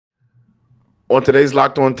On today's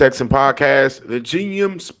Locked On Texan podcast, the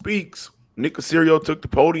GM speaks. Nick Caserio took the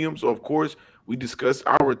podium, so of course we discussed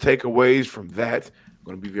our takeaways from that.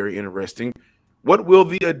 Going to be very interesting. What will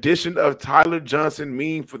the addition of Tyler Johnson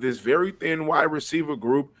mean for this very thin wide receiver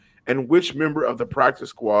group, and which member of the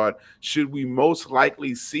practice squad should we most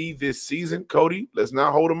likely see this season? Cody, let's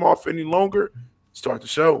not hold him off any longer. Start the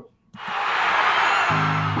show.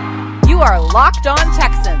 You are Locked On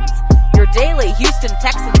Texans, your daily Houston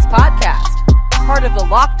Texans podcast. Part of the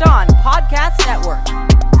Locked On Podcast Network,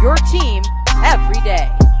 your team every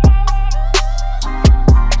day.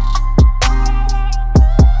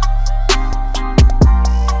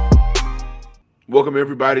 Welcome,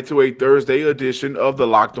 everybody, to a Thursday edition of the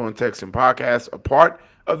Locked On Texan podcast, a part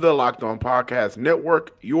of the Locked On Podcast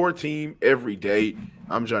Network, your team every day.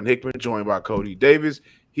 I'm John Hickman, joined by Cody Davis,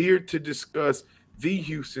 here to discuss the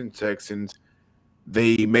Houston Texans.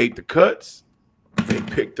 They made the cuts. They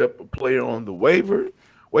picked up a player on the waiver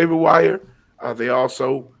wire. They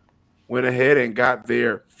also went ahead and got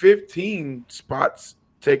their 15 spots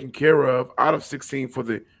taken care of out of 16 for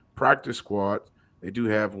the practice squad. They do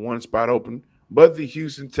have one spot open, but the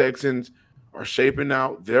Houston Texans are shaping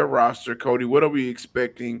out their roster. Cody, what are we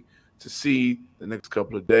expecting to see the next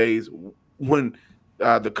couple of days when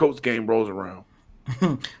the Colts game rolls around?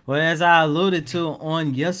 Well, as I alluded to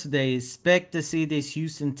on yesterday, expect to see this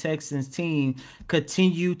Houston Texans team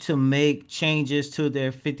continue to make changes to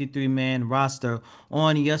their 53-man roster.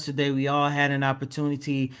 On yesterday, we all had an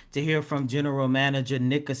opportunity to hear from General Manager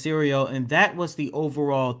Nick Caserio, and that was the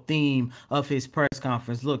overall theme of his press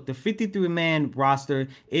conference. Look, the 53-man roster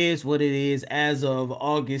is what it is as of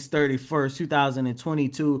August 31st,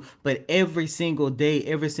 2022, but every single day,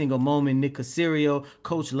 every single moment, Nick Caserio,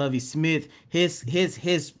 Coach Lovie Smith, his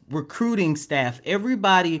recruiting staff,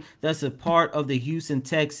 everybody that's a part of the Houston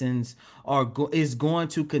Texans is going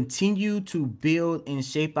to continue to build and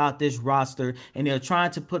shape out this roster, and they're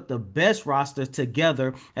trying to put the best roster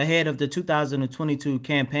together ahead of the 2022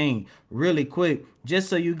 campaign. Really quick, just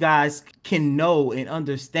so you guys can know and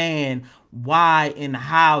understand why and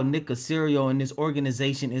how Nick Caserio and this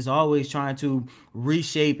organization is always trying to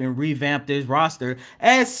reshape and revamp this roster.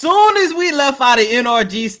 As soon as we left out of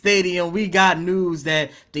NRG Stadium, we got news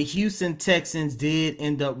that the Houston Texans did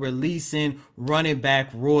end up releasing running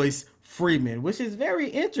back Royce Freeman, which is very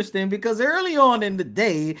interesting because early on in the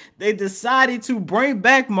day, they decided to bring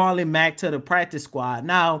back Marlon Mack to the practice squad.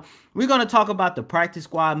 Now, we're going to talk about the practice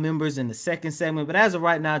squad members in the second segment, but as of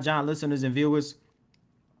right now, John, listeners and viewers,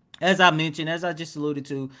 as I mentioned, as I just alluded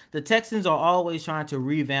to, the Texans are always trying to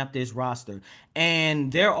revamp this roster.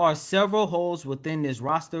 And there are several holes within this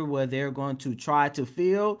roster where they're going to try to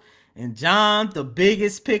fill. And John, the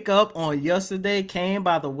biggest pickup on yesterday came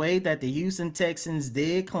by the way that the Houston Texans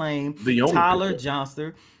did claim Tyler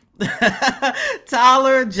Johnson.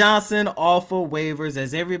 Tyler Johnson off of waivers.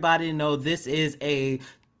 As everybody knows, this is a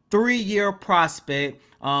 3-year prospect.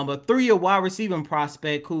 A 3-year wide receiving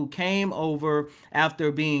prospect who came over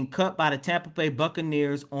after being cut by the Tampa Bay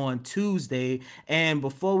Buccaneers on Tuesday. And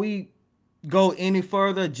before we go any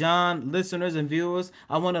further, John, listeners and viewers,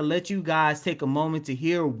 I want to let you guys take a moment to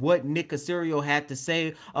hear what Nick Caserio had to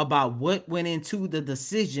say about what went into the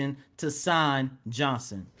decision to sign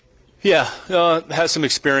Johnson. Yeah, has some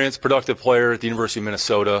experience, productive player at the University of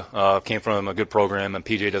Minnesota, came from a good program, and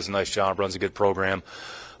PJ does a nice job, runs a good program.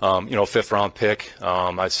 5th round pick.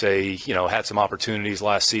 I'd say, had some opportunities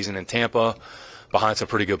last season in Tampa behind some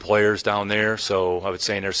pretty good players down there. So I would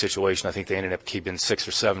say in their situation, I think they ended up keeping 6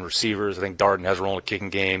 or 7 receivers. I think Darden has a role in the kicking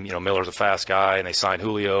game. Miller's a fast guy, and they signed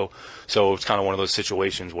Julio. So it's kind of one of those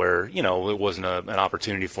situations where, it wasn't an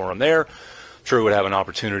opportunity for him there. Sure, he would have an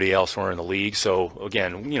opportunity elsewhere in the league. So,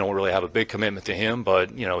 again, we don't really have a big commitment to him, but,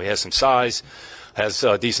 he has some size. Has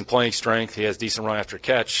decent playing strength. He has decent run after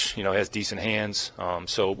catch. Has decent hands.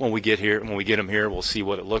 So when we get him here, we'll see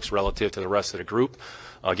what it looks relative to the rest of the group.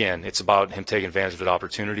 Again, it's about him taking advantage of the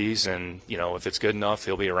opportunities, and if it's good enough,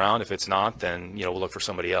 he'll be around. If it's not, then we'll look for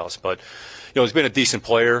somebody else. But he's been a decent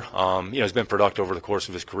player. He's been productive over the course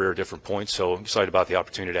of his career at different points. So I'm excited about the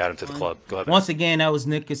opportunity to add him to the club. Go ahead. Once again, that was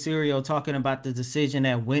Nick Caserio talking about the decision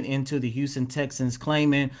that went into the Houston Texans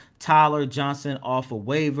claiming Tyler Johnson off of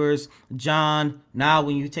waivers. John, now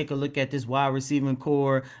when you take a look at this wide receiving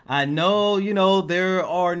core, I know, there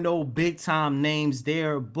are no big time names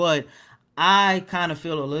there, but I kind of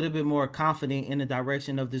feel a little bit more confident in the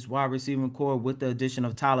direction of this wide receiving core with the addition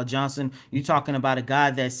of Tyler Johnson. You're talking about a guy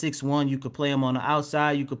that's 6'1". You could play him on the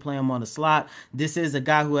outside. You could play him on the slot. This is a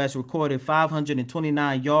guy who has recorded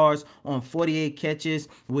 529 yards on 48 catches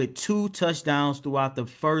with 2 touchdowns throughout the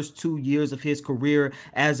first 2 years of his career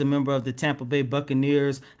as a member of the Tampa Bay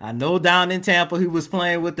Buccaneers. I know down in Tampa he was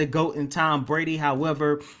playing with the GOAT and Tom Brady.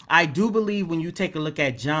 However, I do believe when you take a look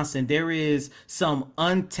at Johnson, there is some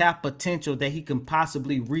untapped potential that he can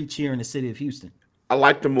possibly reach here in the city of Houston. I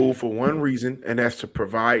like the move for one reason, and that's to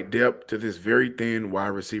provide depth to this very thin wide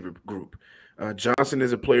receiver group. Johnson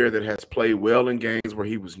is a player that has played well in games where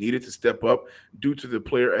he was needed to step up due to the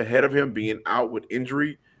player ahead of him being out with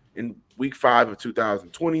injury. In week 5 of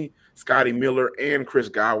 2020, Scotty Miller and Chris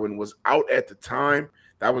Godwin was out at the time.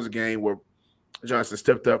 That was a game where Johnson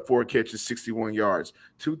stepped up, 4 catches, 61 yards.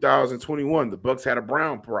 2021, the Bucs had a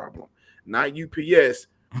Brown problem. Not UPS,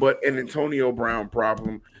 but an Antonio Brown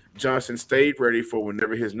problem. Johnson stayed ready for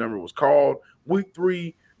whenever his number was called. Week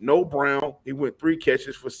 3, no Brown. He went 3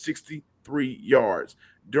 catches for 63 yards.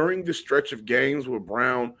 During the stretch of games where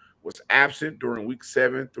Brown was absent during week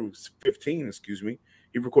 7 through 15,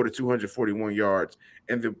 he recorded 241 yards.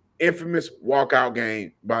 And the infamous walkout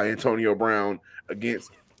game by Antonio Brown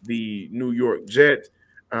against the New York Jets,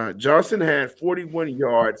 Johnson had 41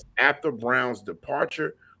 yards after Brown's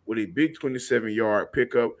departure, with a big 27-yard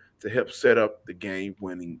pickup to help set up the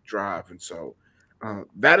game-winning drive. And so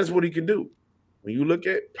that is what he can do. When you look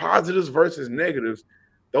at positives versus negatives,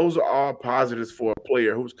 those are all positives for a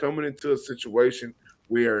player who's coming into a situation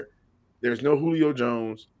where there's no Julio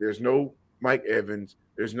Jones, there's no Mike Evans,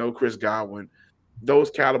 there's no Chris Godwin. Those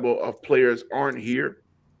caliber of players aren't here.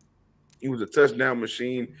 He was a touchdown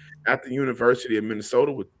machine at the University of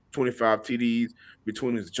Minnesota with 25 TDs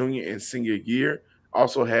between his junior and senior year.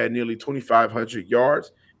 Also had nearly 2,500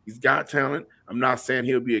 yards. He's got talent. I'm not saying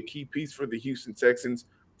he'll be a key piece for the Houston Texans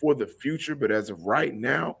for the future, but as of right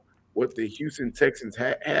now, what the Houston Texans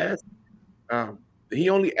has, he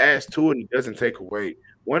only adds to it and he doesn't take away.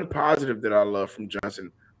 One positive that I love from Johnson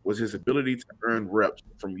was his ability to earn reps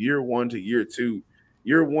from year 1 to year 2.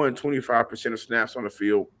 Year 1, 25% of snaps on the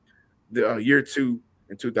field. Year 2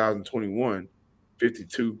 in 2021,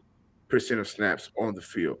 52% of snaps on the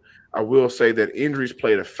field. I will say that injuries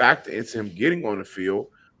played a factor into him getting on the field,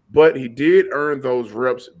 but he did earn those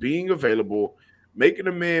reps being available, making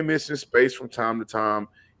a man miss in space from time to time.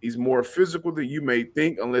 He's more physical than you may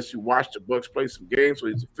think unless you watch the Bucs play some games. So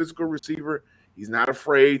he's a physical receiver. He's not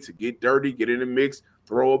afraid to get dirty, get in the mix,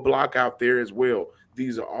 throw a block out there as well.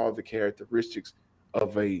 These are all the characteristics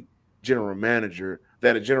of a general manager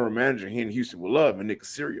that a general manager here in Houston will love, and Nick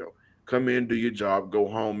Caserio. Come in, do your job, go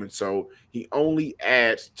home. And so he only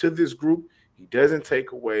adds to this group. He doesn't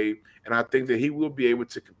take away. And I think that he will be able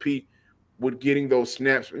to compete with getting those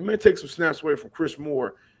snaps. He may take some snaps away from Chris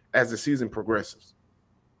Moore as the season progresses.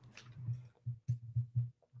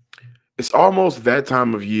 It's almost that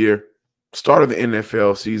time of year, start of the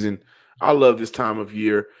NFL season. I love this time of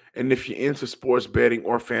year. And if you're into sports betting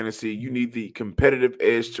or fantasy, you need the competitive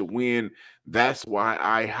edge to win. That's why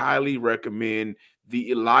I highly recommend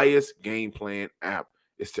the Elias Game Plan app.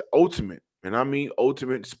 It's the ultimate, and I mean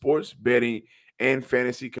ultimate, sports betting and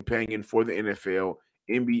fantasy companion for the NFL,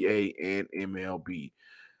 NBA, and MLB.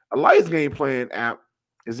 Elias Game Plan app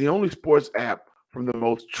is the only sports app from the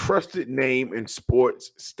most trusted name in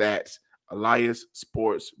sports stats, Elias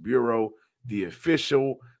Sports Bureau, the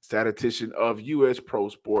official statistician of U.S. Pro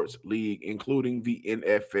Sports League, including the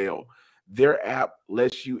NFL. Their app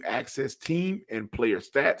lets you access team and player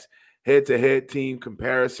stats, head-to-head team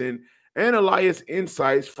comparison, and Elias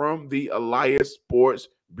insights from the Elias Sports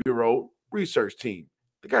Bureau research team.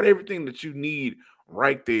 They got everything that you need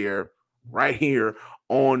right there, right here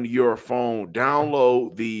on your phone.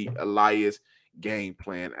 Download the Elias Game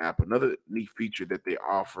Plan app. Another neat feature that they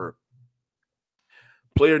offer: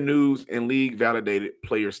 player news and league validated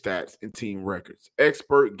player stats and team records,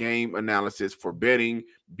 expert game analysis for betting,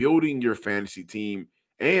 building your fantasy team,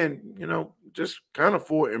 and, just kind of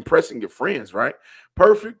for impressing your friends, right?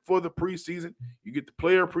 Perfect for the preseason. You get the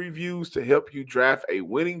player previews to help you draft a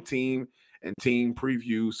winning team and team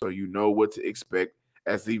previews so you know what to expect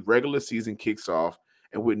as the regular season kicks off.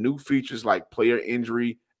 And with new features like player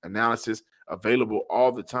injury analysis available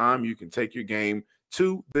all the time, you can take your game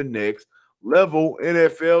to the next level.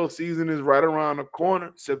 NFL season is right around the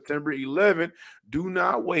corner, September 11th. Do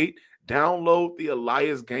not wait. Download the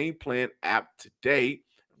Elias Game Plan app today.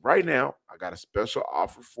 Right now, I got a special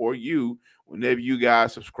offer for you. Whenever you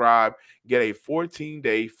guys subscribe, get a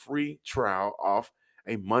 14-day free trial off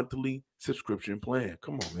a monthly subscription plan.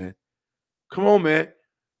 Come on, man. Come on, man.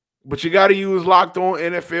 But you got to use Locked On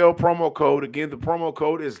NFL promo code. Again, the promo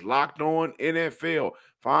code is Locked On NFL.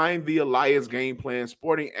 Find the Elias Game Plan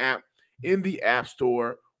Sporting app in the App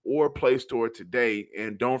Store or Play Store today.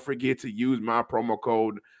 And don't forget to use my promo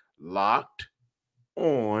code Locked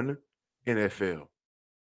On NFL.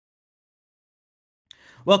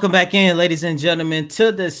 Welcome back in, ladies and gentlemen,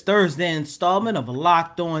 to this Thursday installment of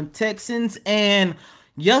Locked On Texans. And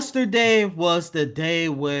yesterday was the day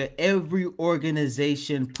where every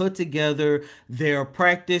organization put together their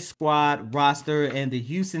practice squad roster, and the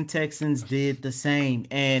Houston Texans did the same.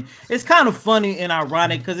 And it's kind of funny and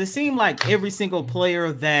ironic because it seemed like every single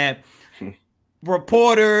player that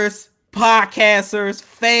reporters, podcasters,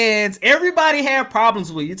 fans, everybody had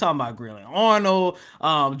problems with. You talking about Grayling Arnold,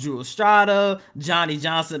 Drew Estrada, Johnny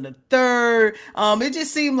Johnson III. It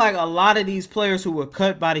just seemed like a lot of these players who were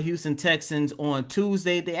cut by the Houston Texans on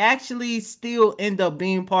Tuesday, they actually still end up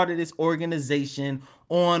being part of this organization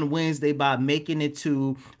on Wednesday by making it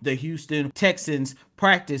to the Houston Texans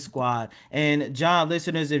practice squad. And John,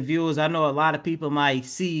 listeners and viewers, I know a lot of people might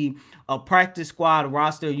see a practice squad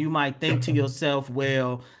roster. You might think to yourself,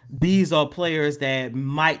 well, these are players that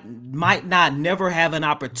might not never have an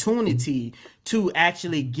opportunity to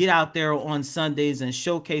actually get out there on Sundays and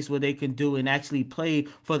showcase what they can do and actually play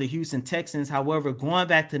for the Houston Texans. However, going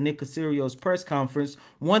back to Nick Caserio's press conference,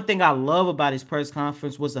 one thing I love about his press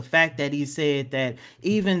conference was the fact that he said that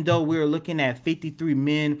even though we're looking at 53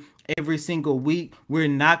 men every single week, we're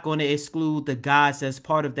not going to exclude the guys as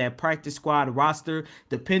part of that practice squad roster.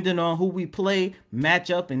 Depending on who we play,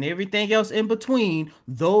 matchup, and everything else in between,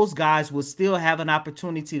 those guys will still have an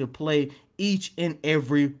opportunity to play each and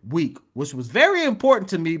every week, which was very important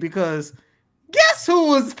to me because guess who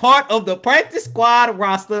was part of the practice squad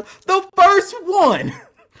roster? The first one,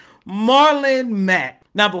 Marlon Mack.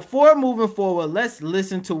 Now, before moving forward, let's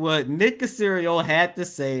listen to what Nick Caserio had to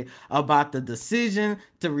say about the decision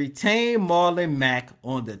to retain Marlon Mack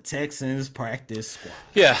on the Texans practice squad.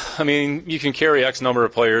 Yeah, I mean, you can carry X number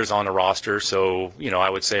of players on the roster. So, I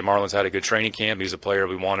would say Marlon's had a good training camp. He's a player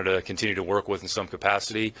we wanted to continue to work with in some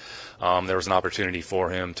capacity. There was an opportunity for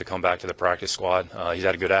him to come back to the practice squad. He's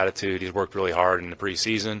had a good attitude. He's worked really hard in the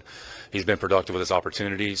preseason. He's been productive with his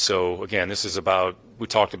opportunities. So, again, this is about, we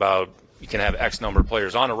talked about, you can have X number of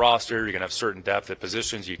players on a roster. You're going to have certain depth at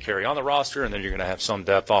positions you carry on the roster, and then you're going to have some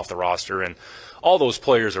depth off the roster. And all those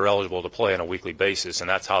players are eligible to play on a weekly basis, and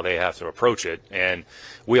that's how they have to approach it. And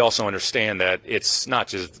we also understand that it's not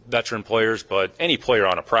just veteran players, but any player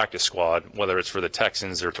on a practice squad, whether it's for the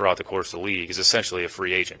Texans or throughout the course of the league, is essentially a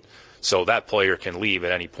free agent. So that player can leave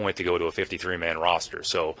at any point to go to a 53-man roster.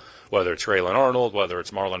 So whether it's Traylon Arnold, whether it's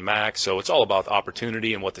Marlon Mack, so it's all about the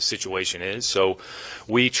opportunity and what the situation is. So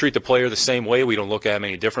we treat the player the same way. We don't look at him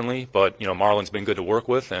any differently. But, Marlon's been good to work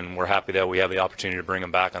with, and we're happy that we have the opportunity to bring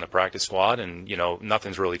him back on the practice squad. And,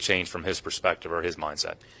 nothing's really changed from his perspective or his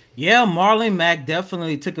mindset. Yeah, Marlon Mack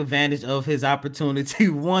definitely took advantage of his opportunity.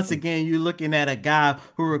 Once again, you're looking at a guy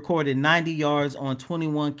who recorded 90 yards on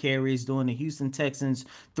 21 carries during the Houston Texans'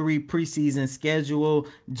 3 preseason schedule.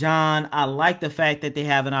 John, I like the fact that they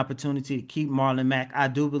have an opportunity to keep Marlon Mack. I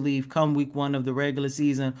do believe come week 1 of the regular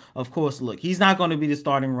season, of course, look, he's not going to be the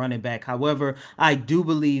starting running back. However, I do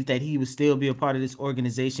believe that he will still be a part of this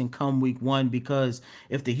organization come week 1 because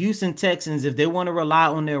if the Houston Texans, if they want to rely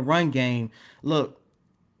on their run game, look,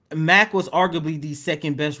 Mack was arguably the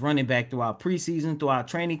second best running back throughout preseason, throughout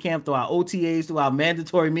training camp, throughout OTAs, throughout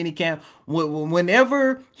mandatory minicamp.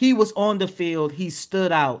 Whenever he was on the field, he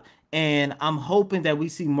stood out. And I'm hoping that we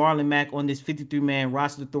see Marlon Mack on this 53-man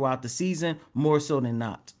roster throughout the season, more so than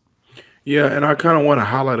not. Yeah, and I kind of want to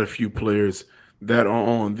highlight a few players that are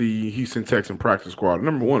on the Houston Texan practice squad.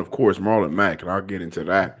 Number one, of course, Marlon Mack, and I'll get into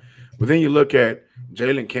that. But then you look at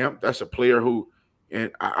Jalen Camp. That's a player who, and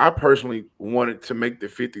I personally wanted to make the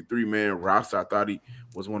 53-man roster. I thought he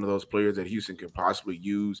was one of those players that Houston could possibly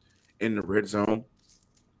use in the red zone.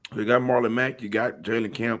 You got Marlon Mack. You got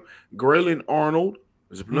Jalen Camp. Grayling Arnold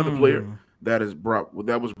is another player that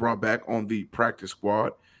was brought back on the practice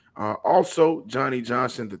squad. Also, Johnny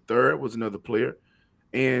Johnson III was another player.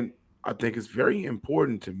 And I think it's very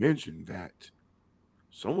important to mention that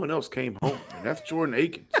someone else came home, and that's Jordan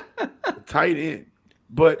Akins, the tight end.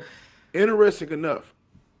 But interesting enough,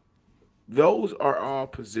 those are all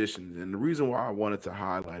positions. And the reason why I wanted to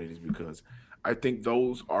highlight it is because I think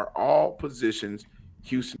those are all positions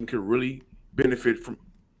Houston could really benefit from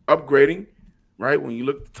upgrading, right? When you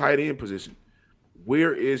look at the tight end position,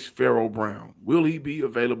 where is Pharaoh Brown? Will he be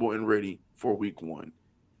available and ready for week 1?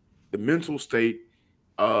 The mental state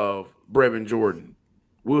of Brevin Jordan,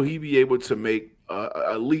 will he be able to make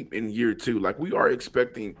a leap in year 2? Like we are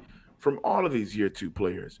expecting from all of these year 2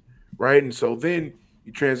 players. right? And so then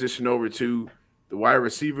you transition over to the wide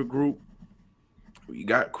receiver group. You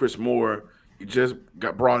got Chris Moore. You just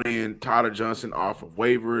got brought in Tyler Johnson off of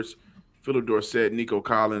waivers, Philip Dorsett, Nico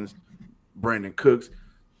Collins, Brandon Cooks.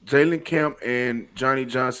 Jalen Camp and Johnny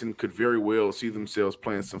Johnson could very well see themselves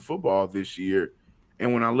playing some football this year.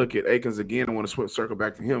 And when I look at Akins again, I want to circle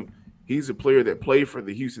back to him. He's a player that played for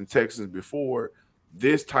the Houston Texans before.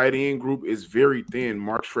 This tight end group is very thin.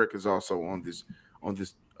 Mark Schreck is also on this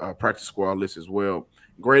practice squad list as well.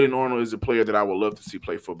 Graydon Arnold is a player that I would love to see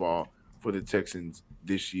play football for the Texans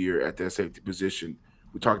this year at that safety position.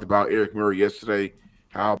 We talked about Eric Murray yesterday,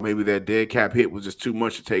 how maybe that dead cap hit was just too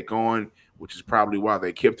much to take on, which is probably why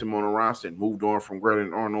they kept him on the roster and moved on from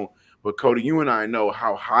Graydon Arnold. But, Cody, you and I know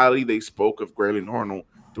how highly they spoke of Graydon Arnold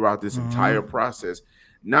throughout this entire process.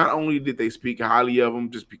 Not only did they speak highly of him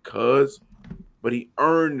just because, but he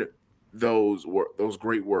earned those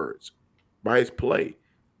great words by his play,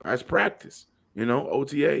 by his practice,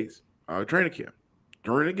 OTAs, training camp,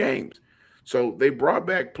 during the games. So they brought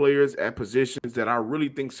back players at positions that I really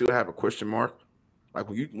think still have a question mark. Like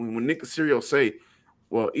when Nick Caserio say,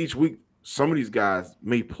 well, each week some of these guys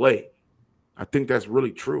may play. I think that's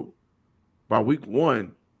really true. By week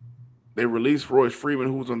 1, they released Royce Freeman,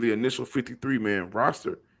 who was on the initial 53-man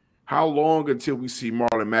roster. How long until we see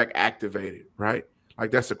Marlon Mack activated, right?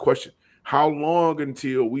 Like, that's a question. How long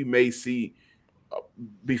until we may see,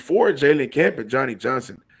 before Jalen Camp and Johnny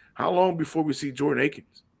Johnson, how long before we see Jordan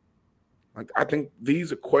Akins? Like, I think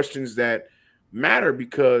these are questions that matter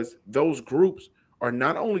because those groups are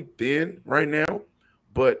not only thin right now,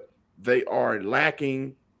 but they are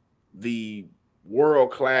lacking the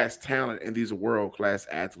world-class talent, and these are world-class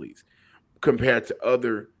athletes compared to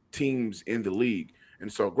other teams in the league.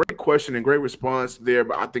 And so great question and great response there,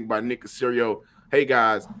 but I think by Nick Caserio, hey,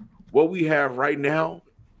 guys, what we have right now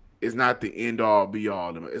is not the end-all,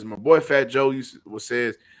 be-all. As my boy Fat Joe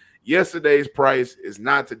says, yesterday's price is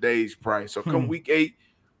not today's price. So come week 8,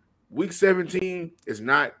 week 17 is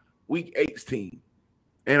not week 18.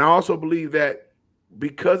 And I also believe that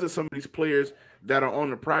because of some of these players that are on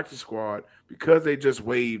the practice squad, because they just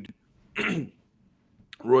waived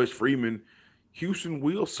Royce Freeman, Houston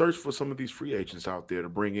will search for some of these free agents out there to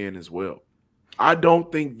bring in as well. I don't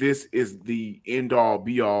think this is the end-all,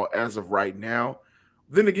 be-all as of right now.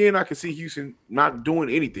 Then again, I can see Houston not doing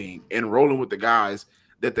anything and rolling with the guys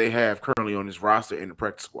that they have currently on this roster in the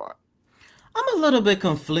practice squad. I'm a little bit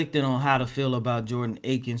conflicted on how to feel about Jordan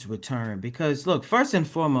Akins' return because, look, first and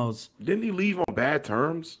foremost, didn't he leave on bad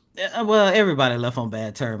terms? Well, everybody left on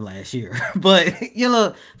bad terms last year. But,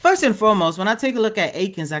 first and foremost, when I take a look at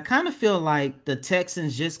Akins, I kind of feel like the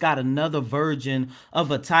Texans just got another version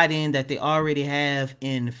of a tight end that they already have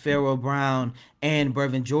in Pharaoh Brown and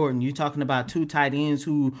Brevin Jordan. You're talking about two tight ends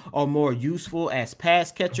who are more useful as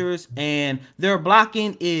pass catchers, and their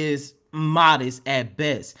blocking is modest at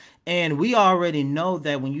best. And we already know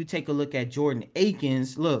that when you take a look at Jordan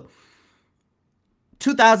Akins, look,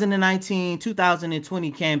 2019,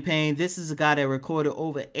 2020 campaign, this is a guy that recorded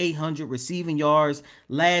over 800 receiving yards.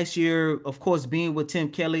 Last year, of course, being with Tim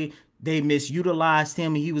Kelly, they misutilized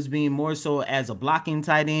him. He was being more so as a blocking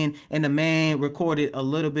tight end, and the man recorded a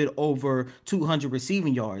little bit over 200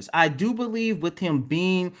 receiving yards. I do believe with him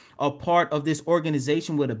being a part of this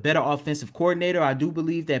organization with a better offensive coordinator, I do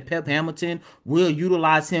believe that Pep Hamilton will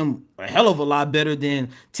utilize him a hell of a lot better than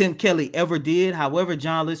Tim Kelly ever did. However,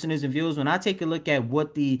 John, listeners and viewers, when I take a look at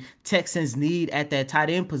what the Texans need at that tight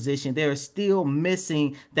end position, they're still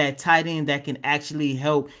missing that tight end that can actually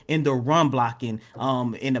help in the run blocking,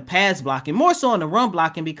 in the pass blocking, more so in the run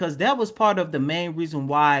blocking, because that was part of the main reason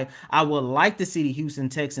why I would like to see the Houston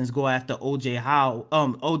Texans go after OJ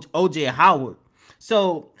Howard.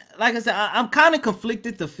 So, like I said, I'm kind of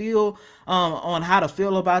conflicted to feel on how to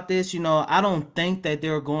feel about this. I don't think that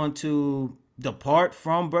they're going to depart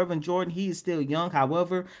from Brevin Jordan. He is still young.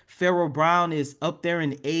 However, Pharaoh Brown is up there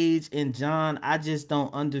in age. And John, I just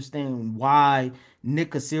don't understand why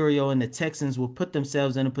Nick Caserio and the Texans will put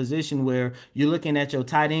themselves in a position where you're looking at your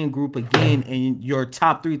tight end group again, and your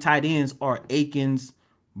top 3 tight ends are Akins,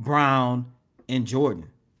 Brown, and Jordan.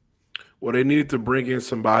 Well, they needed to bring in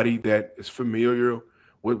somebody that is familiar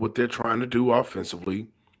with what they're trying to do offensively.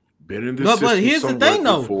 Been in this system but here's the thing,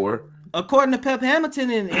 though. Before. According to Pep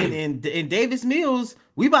Hamilton and Davis Mills,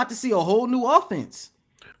 we about to see a whole new offense.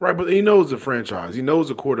 Right, but he knows the franchise. He knows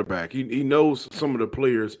the quarterback. He knows some of the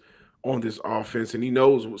players on this offense, and he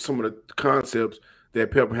knows some of the concepts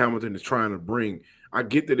that Pep Hamilton is trying to bring. I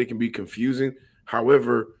get that it can be confusing.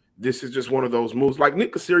 However, this is just one of those moves. Like,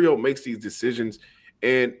 Nick Caserio makes these decisions,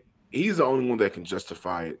 and he's the only one that can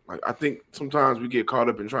justify it. Like, I think sometimes we get caught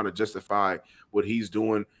up in trying to justify what he's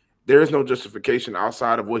doing. There is no justification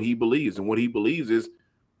outside of what he believes, and what he believes is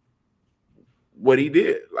what he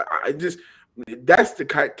did. That's the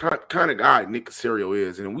kind of guy Nick Caserio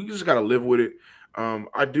is, and we just got to live with it.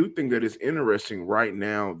 I do think that it's interesting right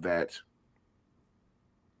now that,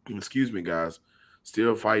 excuse me, guys,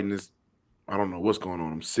 still fighting this. I don't know what's going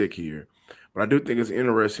on. I'm sick here, but I do think it's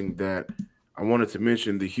interesting that I wanted to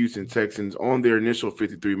mention the Houston Texans on their initial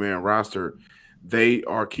 53-man roster. They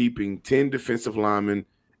are keeping 10 defensive linemen,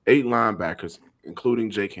 8 linebackers, including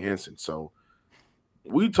Jake Hansen. So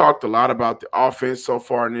we talked a lot about the offense so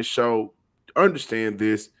far in this show. Understand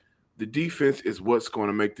this. The defense is what's going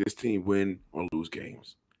to make this team win or lose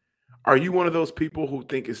games. Are you one of those people who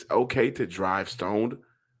think it's okay to drive stoned?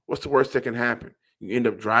 What's the worst that can happen? You end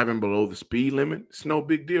up driving below the speed limit? It's no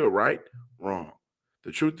big deal, right? Wrong.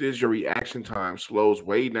 The truth is your reaction time slows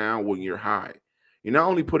way down when you're high. You're not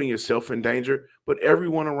only putting yourself in danger, but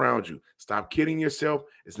everyone around you. Stop kidding yourself.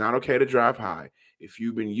 It's not okay to drive high. If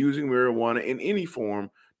you've been using marijuana in any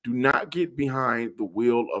form, do not get behind the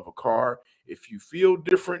wheel of a car. If you feel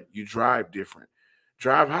different, you drive different.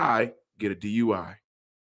 Drive high, get a DUI.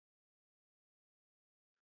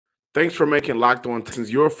 Thanks for making Locked On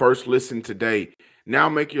Texans your first listen today. Now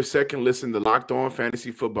make your second listen to Locked On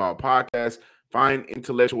Fantasy Football Podcast. Find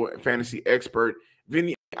intellectual fantasy expert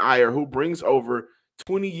Vinny Iyer, who brings over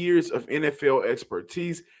 20 years of NFL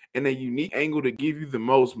expertise and a unique angle to give you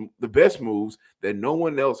the best moves that no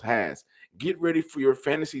one else has. Get ready for your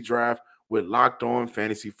fantasy draft with Locked On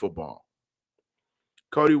Fantasy Football.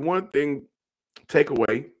 Cody, one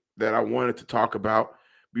takeaway that I wanted to talk about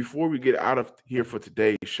before we get out of here for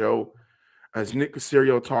today's show is Nick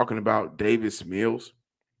Caserio talking about Davis Mills.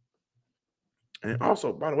 And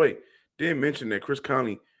also, by the way, didn't mention that Chris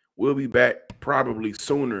Conley will be back probably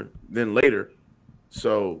sooner than later.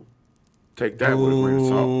 So take that with a grain of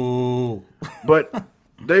salt. But not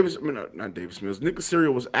Davis Mills. Nick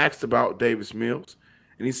Caserio was asked about Davis Mills,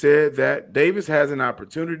 and he said that Davis has an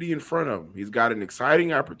opportunity in front of him. He's got an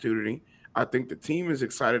exciting opportunity. I think the team is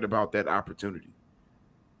excited about that opportunity.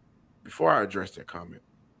 Before I address that comment,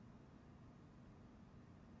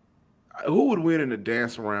 who would win in a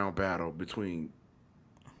dance around battle between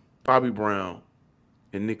Bobby Brown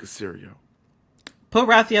and Nick Caserio? Put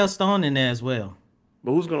Raphael Stone in there as well.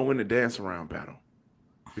 But who's going to win the dance around battle?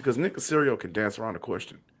 Because Nick Caserio can dance around the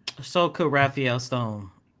question. So could Raphael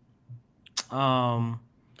Stone. Now,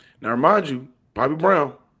 remind you, Bobby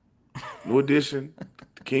Brown, New Edition,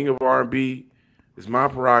 the king of R&B, is my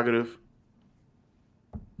prerogative.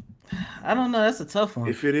 I don't know. That's a tough one.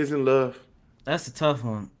 If it isn't love, that's a tough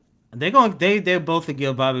one. They're both to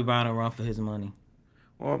give Bobby Brown a run for his money.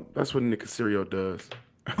 Well, that's what Nick Caserio does.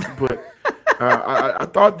 But I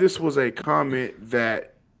thought this was a comment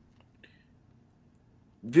that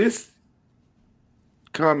I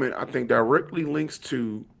think directly links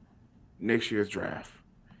to next year's draft.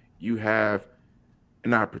 You have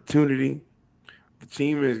an opportunity. The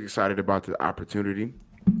team is excited about the opportunity.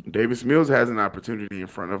 Davis Mills has an opportunity in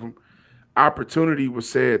front of him. Opportunity was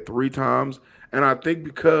said 3 times, and I think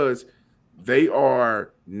because they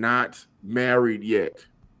are not married yet.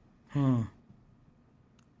 And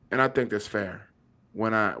I think that's fair.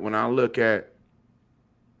 When I look at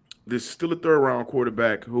this, still a 3rd-round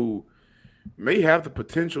quarterback who may have the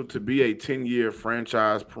potential to be a 10-year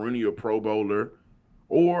franchise perennial Pro Bowler,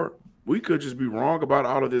 or we could just be wrong about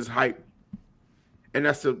all of this hype, and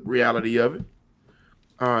that's the reality of it.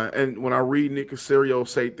 And when I read Nick Caserio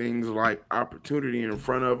say things like opportunity in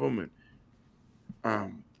front of him,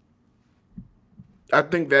 and I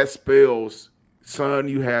think that spells, son,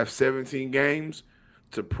 you have 17 games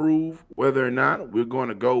to prove whether or not we're going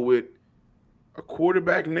to go with a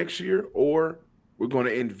quarterback next year or we're going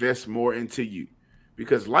to invest more into you.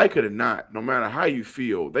 Because like it or not, no matter how you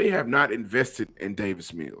feel, they have not invested in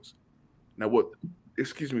Davis Mills. Now,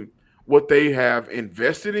 what they have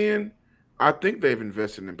invested in, I think they've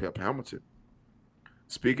invested in Pep Hamilton.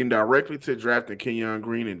 Speaking directly to drafting Kenyon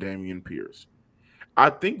Green and Dameon Pierce. I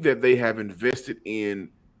think that they have invested in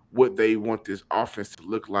what they want this offense to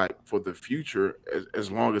look like for the future as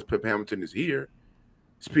long as Pep Hamilton is here.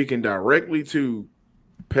 Speaking directly to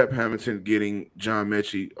Pep Hamilton getting John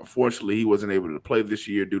Mechie. Unfortunately, he wasn't able to play this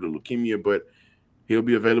year due to leukemia, but he'll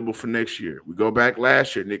be available for next year. We go back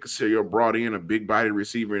last year, Nick Caserio brought in a big-body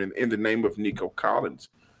receiver in the name of Nico Collins,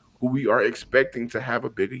 who we are expecting to have a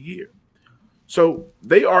bigger year. So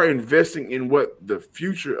they are investing in what the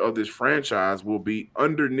future of this franchise will be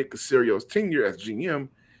under Nick Caserio's tenure as GM,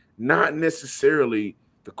 not necessarily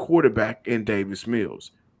the quarterback in Davis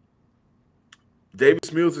Mills.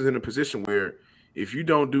 Davis Mills is in a position where If you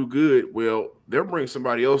don't do good, well, they'll bring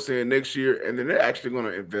somebody else in next year, and then they're actually going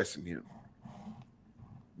to invest in him.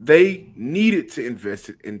 They needed to invest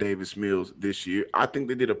in Davis Mills this year. I think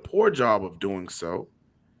they did a poor job of doing so.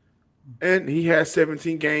 And he has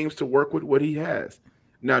 17 games to work with what he has.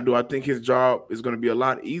 Now, do I think his job is going to be a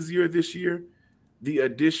lot easier this year? The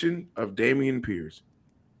addition of Damian Pierce,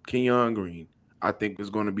 Kenyon Green, I think is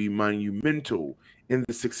going to be monumental in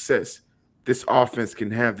the success this offense can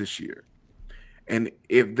have this year. And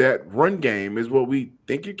if that run game is what we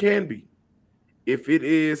think it can be, if it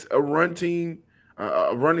is a running team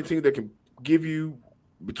that can give you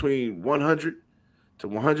between 100 to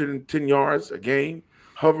 110 yards a game,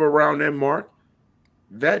 hover around that mark,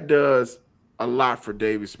 that does a lot for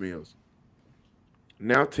Davis Mills.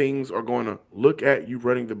 Now teams are going to look at you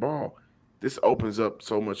running the ball. This opens up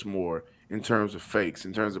so much more in terms of fakes,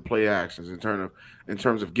 in terms of play actions, in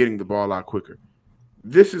terms of getting the ball out quicker.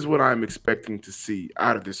 This is what I'm expecting to see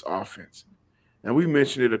out of this offense. And we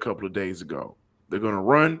mentioned it a couple of days ago. They're going to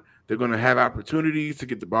run. They're going to have opportunities to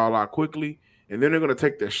get the ball out quickly. And then they're going to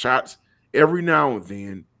take their shots every now and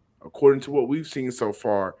then, according to what we've seen so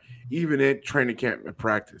far, even at training camp and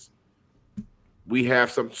practice. We have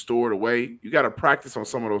something stored away. You got to practice on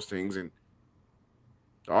some of those things. And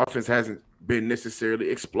the offense hasn't been necessarily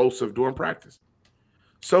explosive during practice.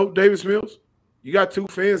 So, Davis Mills, you got two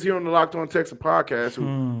fans here on the Locked On Texans podcast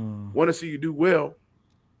who want to see you do well.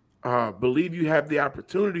 Believe you have the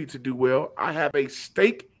opportunity to do well. I have a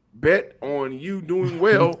stake bet on you doing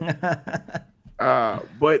well.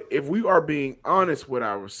 But if we are being honest with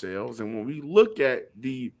ourselves, and when we look at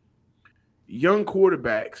the young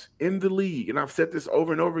quarterbacks in the league, and I've said this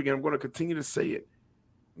over and over again, I'm going to continue to say it.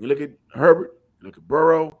 You look at Herbert, you look at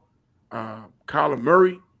Burrow, Kyler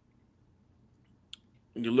Murray,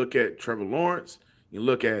 and you look at Trevor Lawrence, you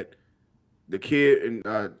look at the kid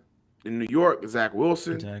in New York, Zach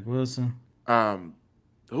Wilson.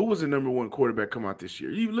 Who was the number one quarterback come out this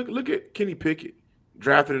year? You look at Kenny Pickett,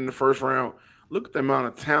 drafted in the first round. Look at the amount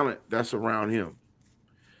of talent that's around him.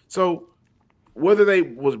 So whether they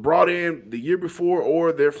was brought in the year before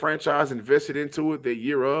or their franchise invested into it the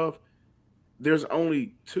year of, there's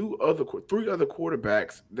only three other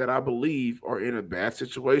quarterbacks that I believe are in a bad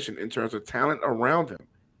situation in terms of talent around them.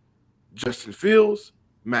 Justin Fields,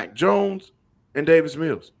 Mac Jones, and Davis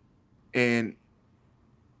Mills. And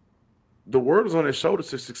the word is on their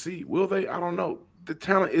shoulders to succeed. Will they? I don't know. The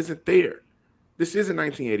talent isn't there. This isn't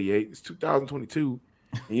 1988. It's 2022.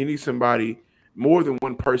 And you need somebody, more than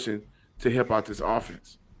one person, to help out this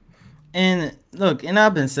offense. And look, and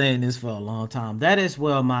I've been saying this for a long time. That is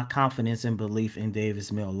where my confidence and belief in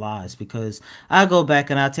Davis Mills lies, because I go back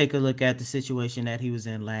and I take a look at the situation that he was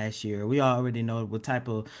in last year. We already know what type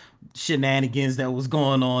of shenanigans that was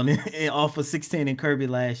going on off of 16 and Kirby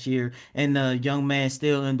last year. And the young man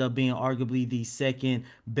still ended up being arguably the second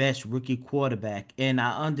best rookie quarterback. And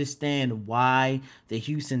I understand why the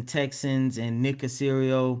Houston Texans and Nick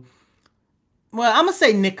Caserio. Well, I'm gonna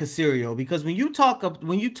say Nick Caserio, because when you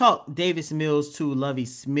talk Davis Mills to Lovie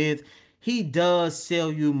Smith, he does sell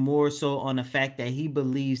you more so on the fact that he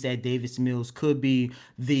believes that Davis Mills could be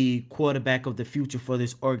the quarterback of the future for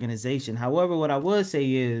this organization. However, what I would say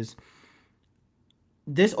is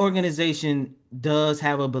this organization does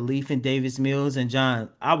have a belief in Davis Mills, and John,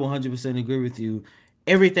 I 100% agree with you.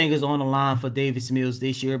 Everything is on the line for Davis Mills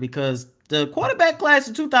this year, because the quarterback class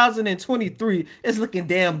of 2023 is looking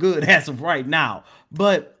damn good as of right now.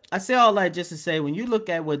 But I say all that just to say, when you look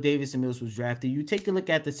at what Davis Mills was drafted, you take a look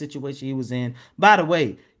at the situation he was in. By the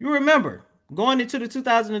way, you remember going into the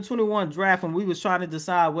 2021 draft when we was trying to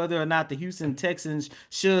decide whether or not the Houston Texans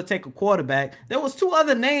should take a quarterback, there was two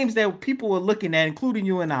other names that people were looking at, including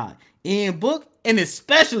you and I, Ian Book and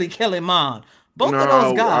especially Kellen Mond. Both of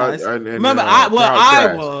those guys.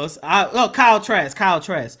 Kyle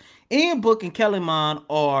Trask. Ian Book and Kellen Mond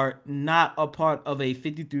are not a part of a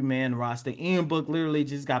 53-man roster. Ian Book literally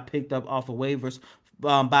just got picked up off of waivers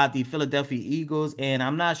by the Philadelphia Eagles, and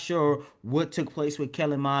I'm not sure what took place with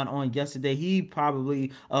Kellen Mond on yesterday. He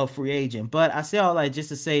probably a free agent. But I say all that just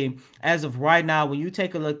to say, as of right now, when you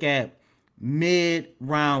take a look at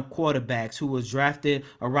mid-round quarterbacks who was drafted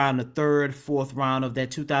around the third, fourth round of that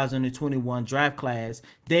 2021 draft class,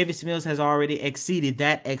 Davis Mills has already exceeded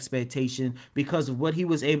that expectation because of what he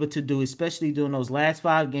was able to do, especially during those last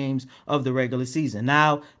 5 games of the regular season.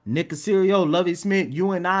 Now, Nick Caserio, Lovie Smith,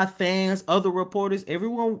 you and I, fans, other reporters,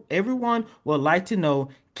 everyone would like to know,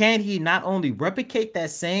 can he not only replicate that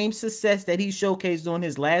same success that he showcased on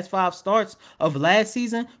his last 5 starts of last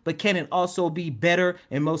season, but can it also be better?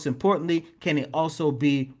 And most importantly, can it also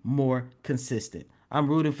be more consistent? I'm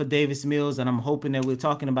rooting for Davis Mills, and I'm hoping that we're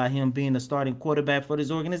talking about him being the starting quarterback for this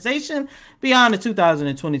organization beyond the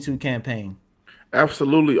 2022 campaign.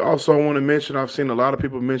 Absolutely. Also, I want to mention I've seen a lot of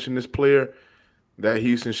people mention this player that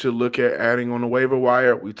Houston should look at adding on the waiver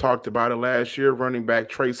wire. We talked about it last year, running back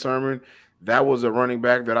Trey Sermon. That was a running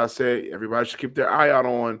back that I said everybody should keep their eye out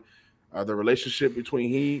on. The relationship between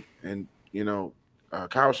he and,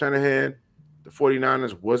 Kyle Shanahan, the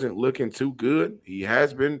 49ers wasn't looking too good. He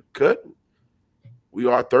has been cut. We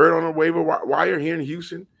are third on the waiver wire here in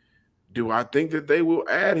Houston. Do I think that they will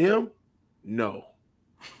add him? No.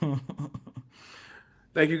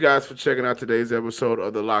 Thank you guys for checking out today's episode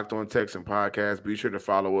of the Locked On Texan podcast. Be sure to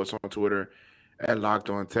follow us on Twitter at Locked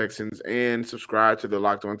On Texans and subscribe to the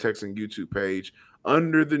Locked On Texan YouTube page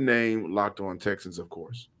under the name Locked On Texans, of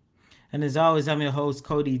course. And as always, I'm your host,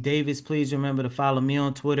 Cody Davis. Please remember to follow me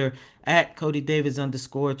on Twitter at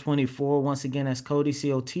CodyDavis_24. Once again, that's Cody,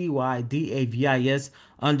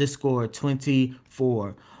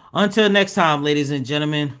 COTYDAVIS_24. Until next time, ladies and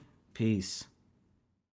gentlemen, peace.